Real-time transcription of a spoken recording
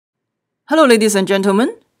Hello, ladies and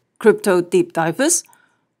gentlemen, crypto deep divers.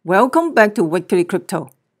 Welcome back to Weekly Crypto.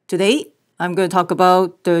 Today, I'm going to talk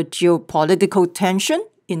about the geopolitical tension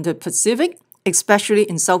in the Pacific, especially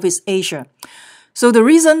in Southeast Asia. So the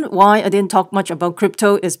reason why I didn't talk much about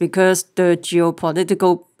crypto is because the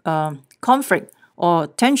geopolitical conflict or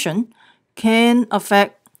tension can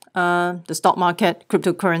affect the stock market,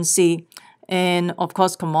 cryptocurrency, and of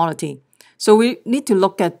course commodity. So we need to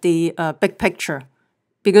look at the big picture,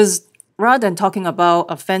 because rather than talking about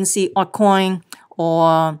a fancy altcoin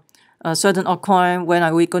or a certain altcoin, when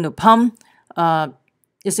are we going to pump,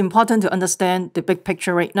 it's important to understand the big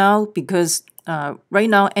picture right now, because right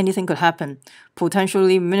now anything could happen,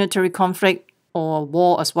 potentially military conflict or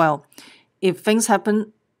war as well. If things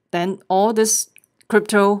happen, then all this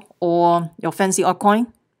crypto or your fancy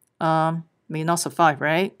altcoin may not survive,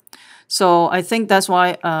 right? So I think that's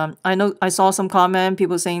why I saw some comment,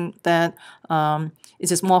 people saying that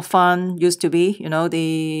it is more fun used to be,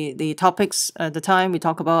 the topics at the time we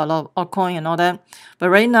talk about a lot of altcoin and all that. But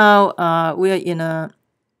right now we are in a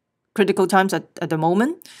critical times at the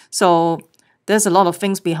moment. So there's a lot of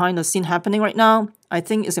things behind the scene happening right now. I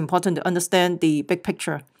think it's important to understand the big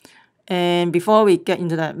picture. And before we get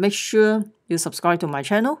into that, make sure you subscribe to my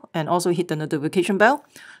channel and also hit the notification bell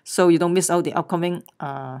so you don't miss out the upcoming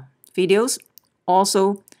videos.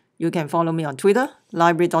 Also, you can follow me on Twitter,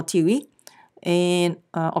 library.tv, and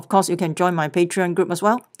of course you can join my Patreon group as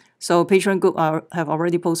well. So Patreon group, I have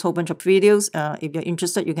already posted a whole bunch of videos. If you're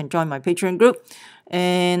interested, you can join my Patreon group,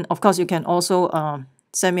 and of course you can also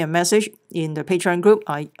send me a message in the Patreon group.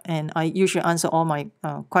 I usually answer all my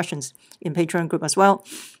questions in Patreon group as well.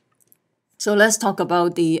 So let's talk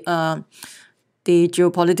about the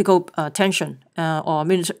geopolitical tension or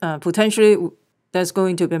potentially there's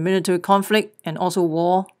going to be a military conflict and also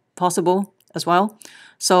war possible as well.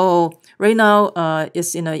 So right now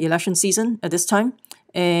it's in an election season at this time,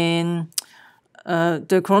 and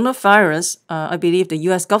the coronavirus, I believe the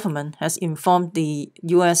U.S. government has informed the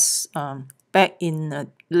U.S. Back in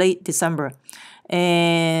late December,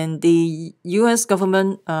 and the U.S.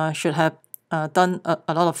 government should have done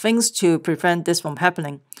a lot of things to prevent this from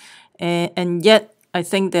happening, and yet I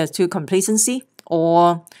think there's too complacency,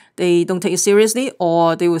 or they don't take it seriously,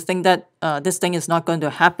 or they would think that this thing is not going to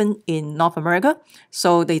happen in North America.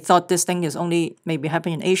 So they thought this thing is only maybe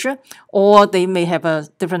happening in Asia, or they may have a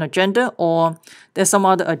different agenda, or there's some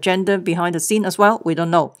other agenda behind the scene as well. We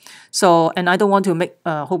don't know. So, and I don't want to make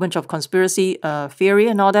a whole bunch of conspiracy theory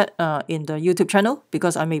and all that in the YouTube channel,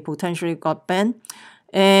 because I may potentially got banned.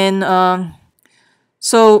 And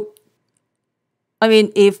so, I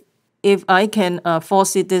mean, if I can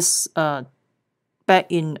foresee this back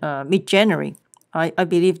in mid-January, I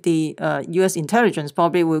believe the U.S. intelligence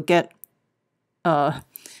probably will get,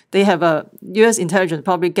 they have a U.S. intelligence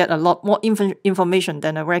probably get a lot more information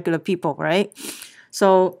than the regular people, right?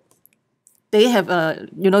 So they have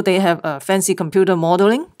they have fancy computer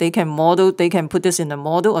modeling. They can put this in a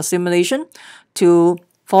model or simulation to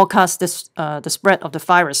forecast this the spread of the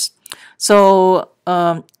virus. So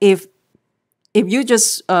if you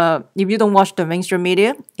just if you don't watch the mainstream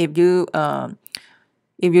media, if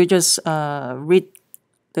you just read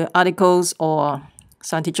the articles or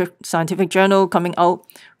scientific journal coming out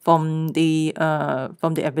from the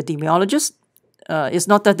epidemiologists, it's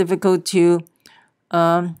not that difficult to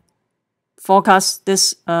forecast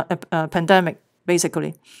this pandemic,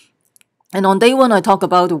 basically. And on day one, I talk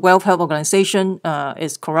about the World Health Organization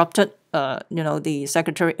is corrupted. The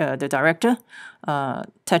secretary, the director,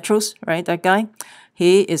 Tedros, right? That guy,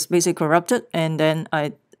 he is basically corrupted. And then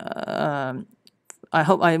I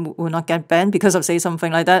hope I will not get banned because of say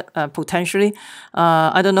something like that, potentially.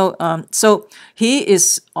 I don't know. So he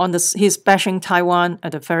is he's bashing Taiwan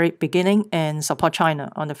at the very beginning and support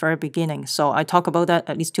China on the very beginning. So I talked about that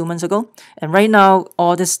at least 2 months ago. And right now,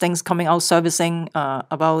 all these things coming out servicing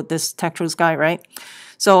about this Tedros guy, right?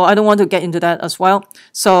 So I don't want to get into that as well.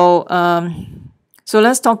 So so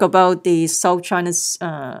let's talk about the South China,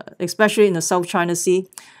 especially in the South China Sea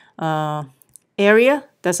area.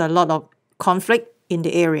 There's a lot of conflict in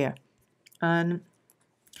the area. And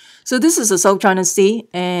so this is the South China Sea,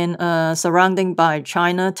 and surrounding by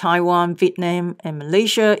China, Taiwan, Vietnam, and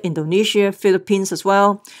Malaysia, Indonesia, Philippines as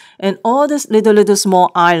well. And all this little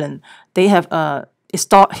small island, they have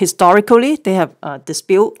historically they have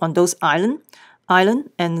dispute on those island,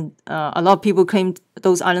 and a lot of people claim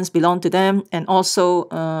those islands belong to them. And also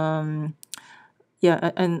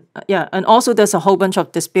and also there's a whole bunch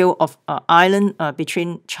of dispute of island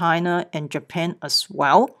between China and Japan as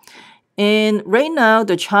well. And right now,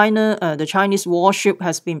 the Chinese warship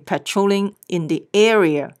has been patrolling in the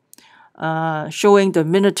area showing the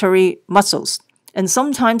military muscles. And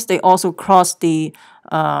sometimes they also cross the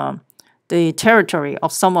territory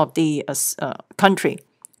of some of the country.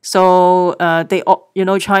 So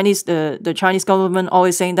the Chinese government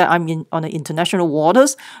always saying that I'm on the international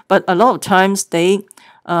waters, but a lot of times they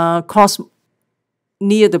cross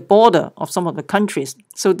near the border of some of the countries.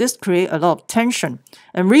 So this creates a lot of tension.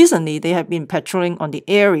 And recently they have been patrolling on the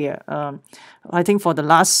area. I think for the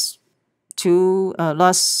last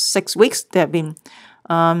 6 weeks they have been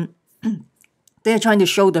they are trying to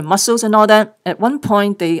show the muscles and all that. At one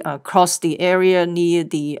point they crossed the area near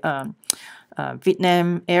the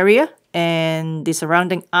Vietnam area and the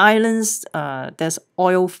surrounding islands. There's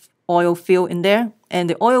oil field in there, and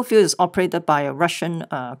the oil field is operated by a Russian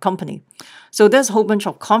company. So there's a whole bunch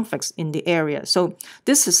of conflicts in the area. So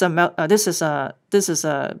this is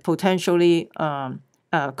a potentially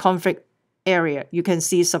conflict area. You can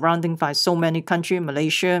see surrounding by so many countries: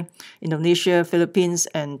 Malaysia, Indonesia, Philippines,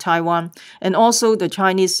 and Taiwan. And also the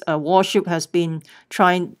Chinese warship has been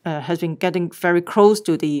getting very close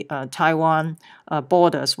to the Taiwan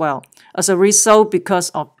border as well. As a result, because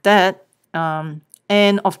of that,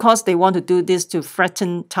 and of course they want to do this to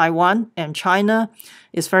threaten Taiwan, and China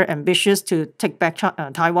is very ambitious to take back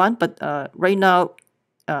Taiwan, but right now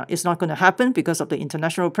it's not going to happen because of the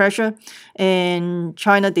international pressure. And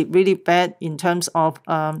China did really bad in terms of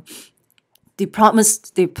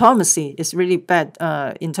diplomacy is really bad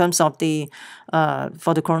in terms of the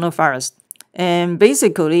for the coronavirus. And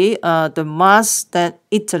basically the mask that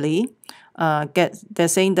Italy they're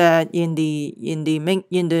saying that in the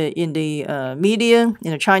media,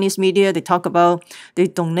 in the Chinese media, they talk about they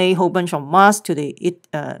donate a whole bunch of masks to the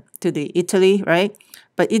Italy, right?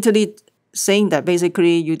 But Italy saying that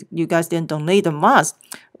basically you guys didn't donate the mask.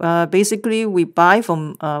 Basically we buy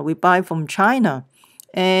from China,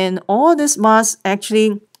 and all this masks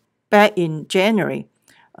actually back in January.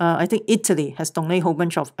 I think Italy has donated a whole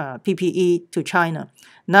bunch of PPE to China.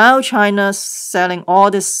 Now China's selling all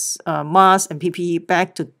this masks and PPE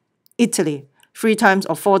back to Italy 3 times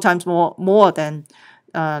or 4 times more than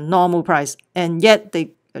normal price, and yet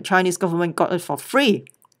the Chinese government got it for free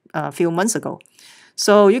a few months ago.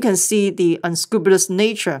 So you can see the unscrupulous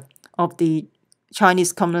nature of the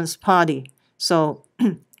Chinese Communist Party. So,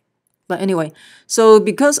 but anyway, so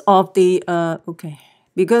because of the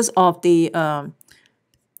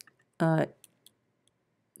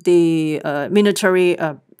military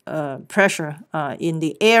pressure in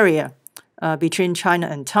the area between China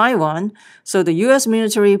and Taiwan, so the U.S.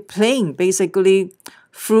 military plane basically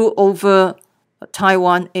flew over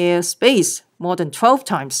Taiwan airspace more than 12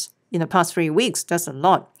 times in the past 3 weeks. That's a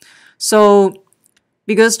lot. So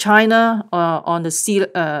because China on the sea,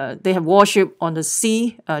 they have warship on the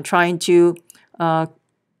sea trying to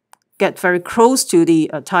get very close to the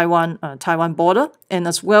Taiwan border, and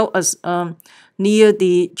as well as near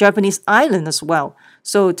the Japanese island as well.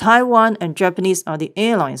 So Taiwan and Japanese are the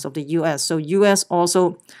airlines of the U.S. So U.S.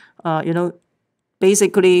 also,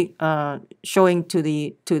 basically showing to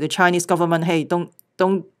the Chinese government, hey, don't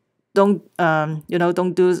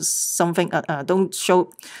do something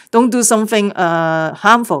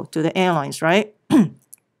harmful to the airlines, right?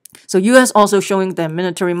 So U.S. also showing their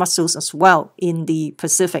military muscles as well in the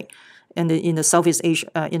Pacific and in the Southeast Asia,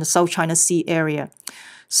 in the South China Sea area.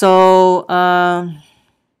 So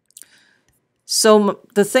so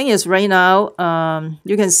the thing is, right now,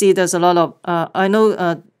 you can see there's a lot of I know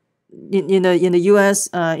in the U.S.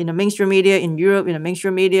 In the mainstream media, in Europe in the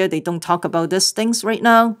mainstream media, they don't talk about these things right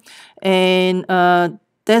now, and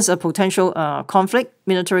there's a potential conflict,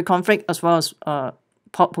 military conflict, as well as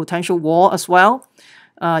potential war as well.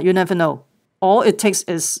 You never know. All it takes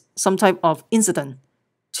is some type of incident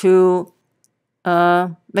to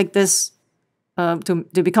make this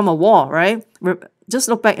to become a war, right? Just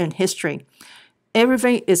look back in history.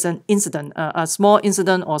 Everything is an incident, a small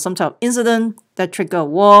incident or some type of incident that trigger a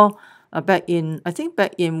war. Back in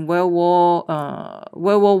World War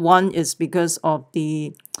I is because of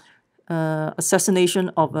the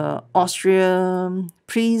assassination of an Austrian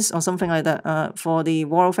priest or something like that for the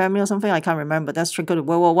royal family or something. I can't remember. That's triggered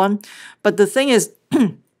World War I. But the thing is,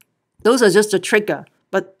 those are just a trigger.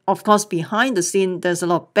 But of course, behind the scene, there's a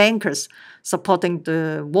lot of bankers supporting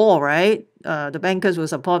the war, right? The bankers will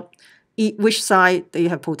support which side they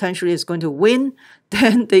have potentially is going to win.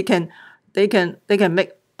 Then they can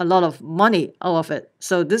make a lot of money out of it.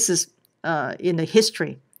 So this is in the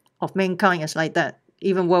history of mankind. It's like that.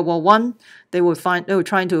 Even World War I, they were trying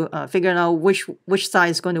to figure out which side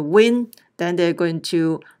is going to win. Then they're going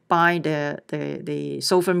to buy the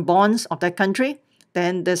sovereign bonds of that country.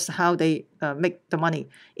 then that's how they make the money.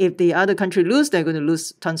 If the other country lose, they're going to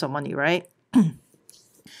lose tons of money, right?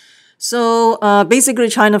 So basically,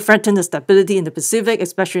 China threatened the stability in the Pacific,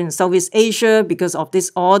 especially in Southeast Asia, because of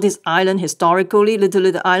all these islands historically,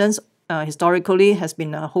 little islands. Historically, has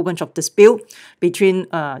been a whole bunch of dispute between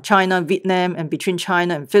China, Vietnam, and between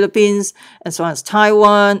China and Philippines, as well as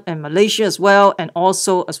Taiwan and Malaysia as well, and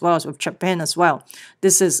also as well as with Japan as well.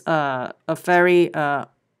 This is a very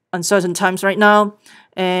uncertain times right now,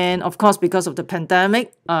 and of course, because of the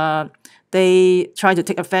pandemic, they try to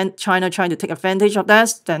take China trying to take advantage of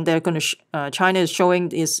that. Then they're going to China is showing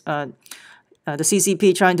this the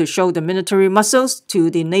CCP trying to show the military muscles to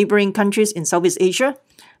the neighboring countries in Southeast Asia,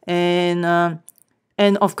 and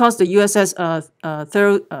of course the USS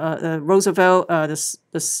Roosevelt.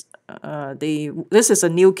 This is a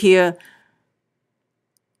nuclear.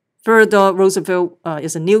 Theodore Roosevelt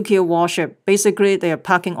is a nuclear warship. Basically, they are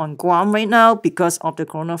parking on Guam right now because of the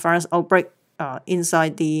coronavirus outbreak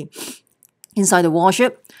inside the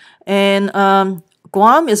warship. And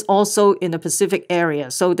Guam is also in the Pacific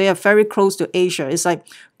area, so they are very close to Asia. It's like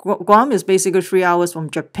Guam is basically 3 hours from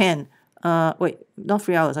Japan. Wait, not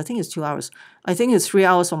 3 hours. I think it's 2 hours. I think it's 3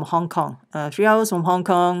 hours from Hong Kong. 3 hours from Hong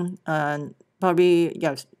Kong, and probably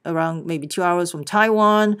around maybe 2 hours from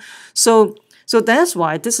Taiwan. So that's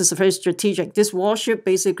why this is very strategic. This warship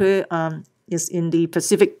basically is in the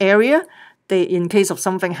Pacific area. In case of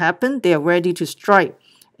something happen, they are ready to strike.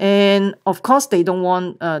 And of course, they don't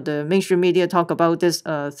want the mainstream media talk about this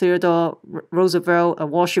Theodore Roosevelt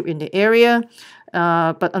warship in the area.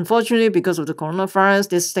 But unfortunately, because of the coronavirus,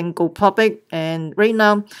 this thing go public. And right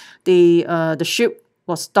now, the ship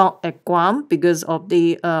was stopped at Guam because of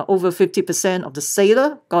the over 50% of the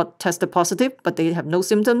sailor got tested positive, but they have no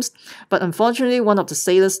symptoms. But unfortunately, one of the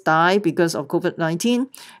sailors died because of COVID-19,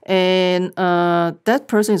 and that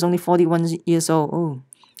person is only 41 years old. Oh.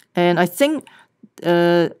 And I think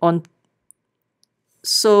I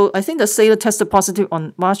think the sailor tested positive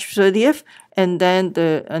on March 30th, and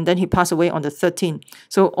then he passed away on the 13th.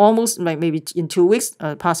 So almost like maybe in 2 weeks,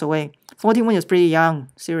 passed away. 41 is pretty young,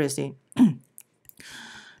 seriously.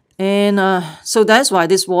 And so that's why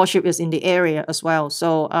this warship is in the area as well.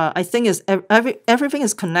 So I think everything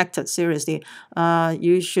is connected. Seriously,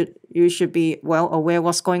 you should be well aware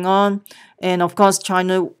what's going on. And of course,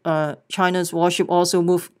 China's warship also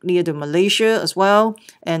moved near to Malaysia as well.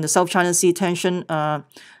 And the South China Sea tension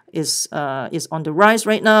is on the rise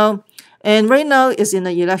right now. And right now is in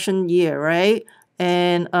the election year, right?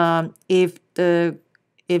 And if the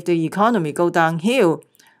economy go downhill,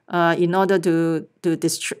 in order to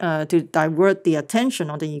divert the attention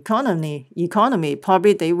on the economy,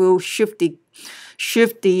 probably they will shift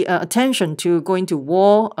the attention to going to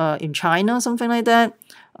war in China, something like that.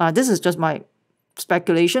 This is just my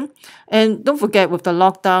speculation. And don't forget, with the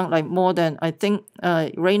lockdown, like more than, I think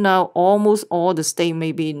right now almost all the state,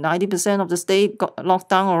 maybe 90% of the state got locked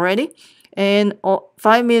down already, and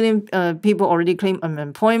 5 million people already claim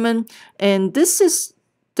unemployment, and this is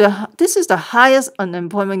the highest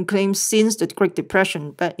unemployment claim since the Great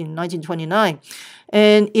Depression back in 1929.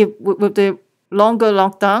 And if with the longer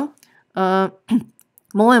lockdown,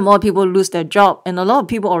 more and more people lose their job, and a lot of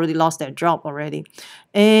people already lost their job already.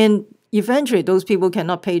 And eventually, those people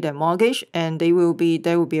cannot pay their mortgage, and there will be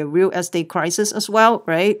a real estate crisis as well,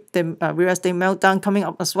 right? The real estate meltdown coming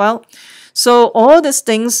up as well. So all these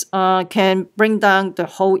things can bring down the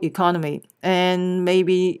whole economy, and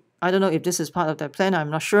maybe, I don't know if this is part of their plan, I'm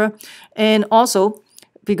not sure. And also,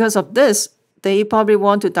 because of this, they probably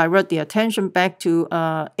want to divert the attention back to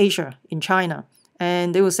Asia, in China.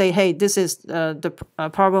 And they will say, hey, this is the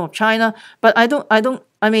problem of China. But I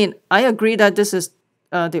mean, I agree that this is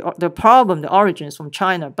the problem, the origin is from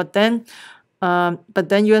China. But then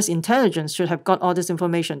U.S. intelligence should have got all this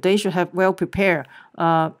information. They should have well prepared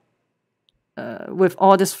with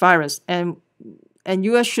all this virus. And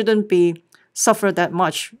U.S. shouldn't be suffer that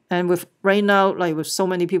much. And with right now, like with so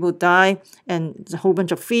many people die and a whole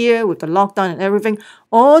bunch of fear with the lockdown and everything,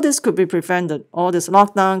 all this could be prevented. All this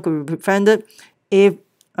lockdown could be prevented if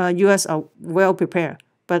US are well prepared.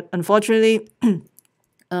 But unfortunately,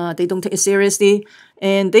 they don't take it seriously,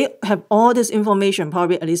 and they have all this information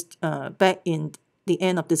probably at least back in the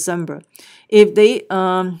end of December. If they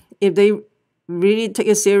really take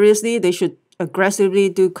it seriously, they should aggressively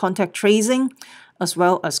do contact tracing as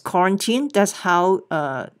well as quarantine. That's how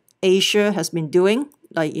Asia has been doing,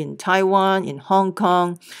 like in Taiwan, in Hong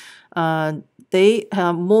Kong. They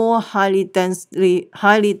have more highly densely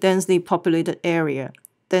populated area,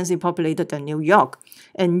 densely populated than New York,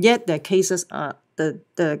 and yet their cases are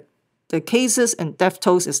the cases and death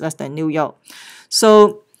tolls is less than New York.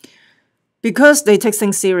 So because they take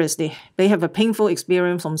things seriously. They have a painful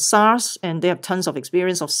experience from SARS, and they have tons of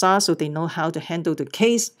experience of SARS, so they know how to handle the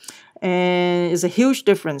case. And it's a huge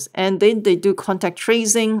difference. And then they do contact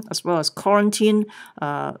tracing as well as quarantine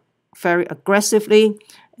very aggressively.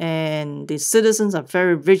 And the citizens are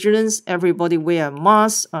very vigilant. Everybody wear a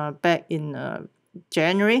mask. Back in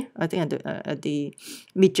January, I think at the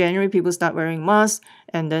mid-January, people start wearing masks.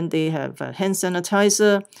 And then they have hand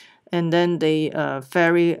sanitizer. And then they are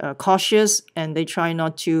very cautious, and they try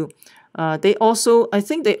not to. They also, I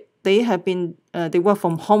think they have been, they work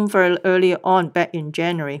from home very early on back in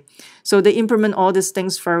January. So they implement all these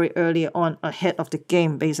things very early on, ahead of the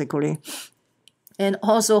game, basically. And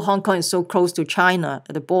also Hong Kong is so close to China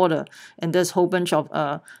at the border, and there's a whole bunch of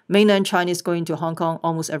mainland Chinese going to Hong Kong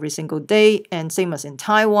almost every single day. And same as in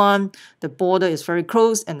Taiwan, the border is very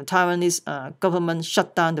close, and the Taiwanese government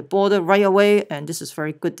shut down the border right away, and this is a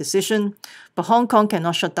very good decision. But Hong Kong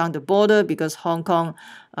cannot shut down the border because Hong Kong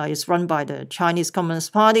is run by the Chinese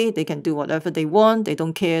Communist Party. They can do whatever they want. They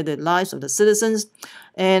don't care the lives of the citizens.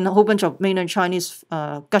 And a whole bunch of mainland Chinese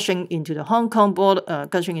gushing into the Hong Kong border,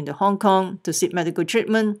 gushing into Hong Kong to seek medical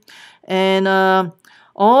treatment. And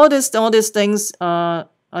all these things, I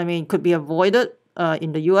mean, could be avoided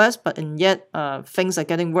in the US, but and yet things are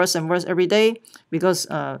getting worse and worse every day because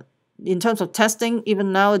in terms of testing,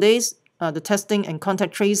 even nowadays, the testing and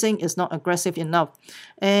contact tracing is not aggressive enough.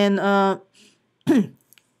 And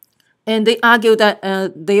and they argue that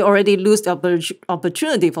they already lose the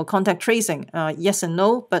opportunity for contact tracing. Yes and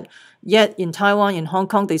no, but yet in Taiwan, in Hong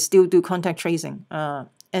Kong, they still do contact tracing.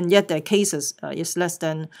 And yet their cases is less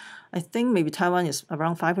than, I think maybe Taiwan is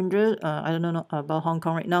around 500. I don't know about Hong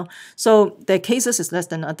Kong right now. So their cases is less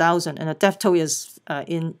than 1,000, and the death toll is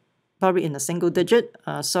probably in a single digit.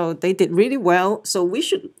 So they did really well. So we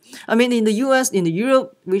should, I mean, in the US, in the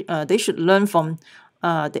Europe, they should learn from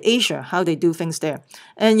the Asia, how they do things there.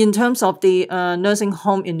 And in terms of the nursing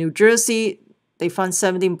home in New Jersey, they found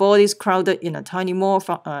 17 bodies crowded in a tiny mall,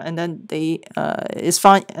 and then they is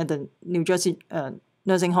found at the New Jersey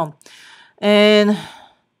nursing home. And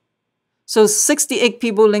so 68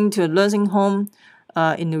 people linked to a nursing home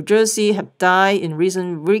in New Jersey have died in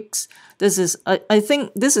recent weeks. This is, I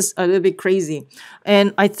think this is a little bit crazy.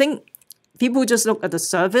 And I think people just look at the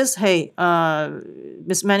surface, hey,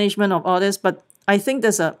 mismanagement of all this, but I think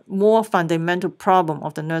there's a more fundamental problem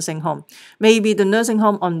of the nursing home. Maybe the nursing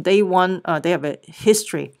home on day one, they have a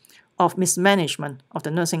history of mismanagement of the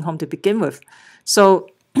nursing home to begin with. So,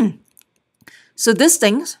 so these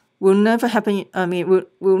things will never happen. I mean,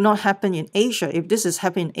 will not happen in Asia. If this is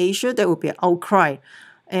happening in Asia, there will be an outcry,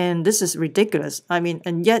 and this is ridiculous. I mean,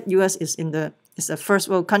 and yet U.S. is a first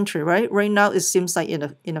world country, right? Right now, it seems like in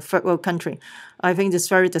a third world country. I think it's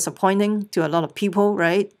very disappointing to a lot of people,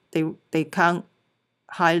 right? They can't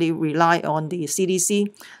highly rely on the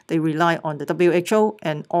CDC. They rely on the WHO,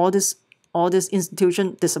 and all this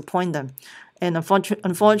institution disappoint them. And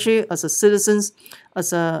unfortunately, as a citizens,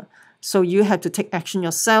 so you have to take action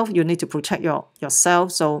yourself. You need to protect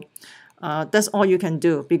yourself. So that's all you can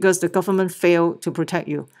do because the government failed to protect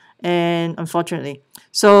you. And unfortunately,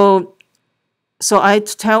 so I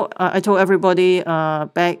told everybody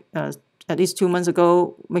back at least 2 months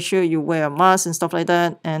ago, make sure you wear a mask and stuff like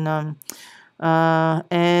that. And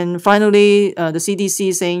finally, the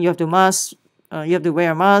CDC saying you have to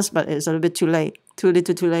wear a mask, but it's a little bit too late, too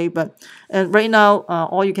little, too late. But right now,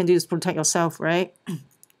 all you can do is protect yourself, right?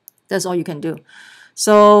 That's all you can do.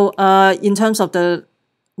 So in terms of the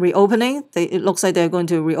reopening, it looks like they're going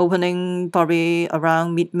to reopening probably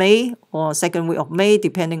around mid-May or second week of May,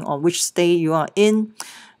 depending on which state you are in.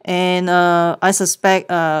 And I suspect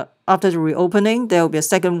after the reopening, there will be a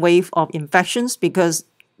second wave of infections because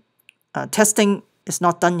testing is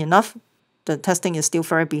not done enough. The testing is still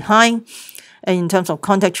very behind. And in terms of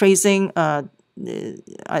contact tracing, I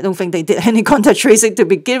don't think they did any contact tracing to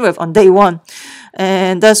begin with on day one.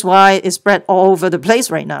 And that's why it's spread all over the place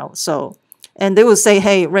right now. So, and they will say,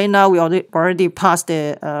 hey, right now we already passed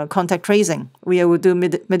the contact tracing. We will do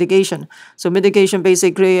mitigation. So mitigation,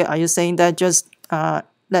 basically, are you saying that just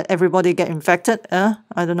let everybody get infected? I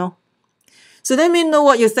don't know. So let me know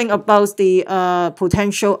what you think about the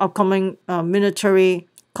potential upcoming military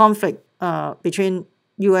conflict between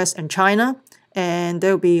US and China. And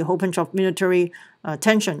there will be a whole bunch of military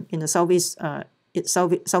tension in the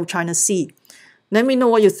South China Sea. Let me know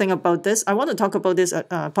what you think about this. I want to talk about this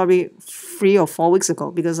probably 3 or 4 weeks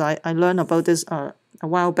ago because I learned about this a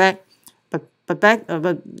while back. But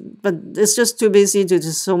it's just too busy to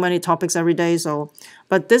do so many topics every day. So,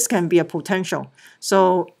 but this can be a potential.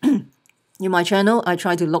 So in my channel, I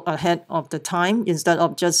try to look ahead of the time instead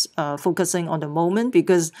of just focusing on the moment,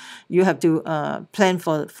 because you have to plan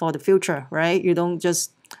for the future, right? You don't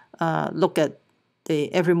just look at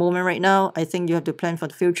the every moment right now. I think you have to plan for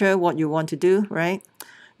the future, what you want to do, right?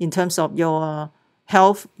 In terms of your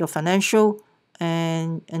health, your financial,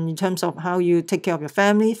 and in terms of how you take care of your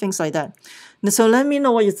family, things like that. So let me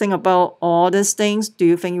know what you think about all these things. Do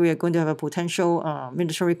you think we are going to have a potential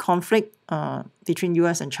military conflict between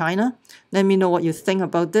US and China? Let me know what you think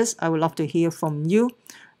about this. I would love to hear from you.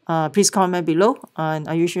 Please comment below, and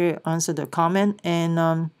I usually answer the comment.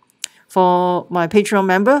 And for my Patreon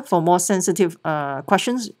member, for more sensitive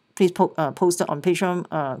questions, please post it on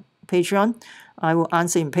Patreon. I will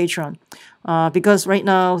answer in Patreon. Because right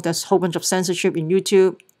now there's a whole bunch of censorship in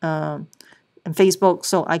YouTube and Facebook,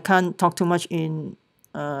 so I can't talk too much in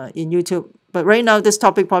YouTube. But right now, this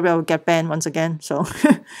topic probably I will get banned once again. So,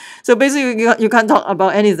 so basically, you can't talk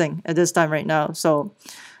about anything at this time right now. So,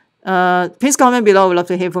 please comment below. I would love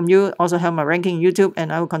to hear from you. Also have my ranking in YouTube,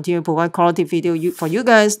 and I will continue to provide quality video for you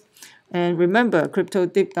guys. And remember, crypto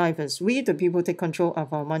deep divers, we the people take control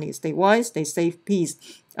of our money. Stay wise, stay safe, peace.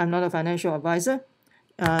 I'm not a financial advisor.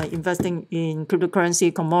 Investing in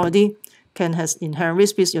cryptocurrency commodity has inherent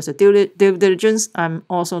risk. Please use a due diligence. I'm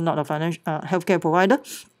also not a financial healthcare provider.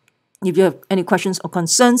 If you have any questions or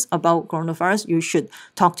concerns about coronavirus, you should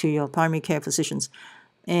talk to your primary care physicians.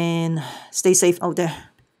 And stay safe out there.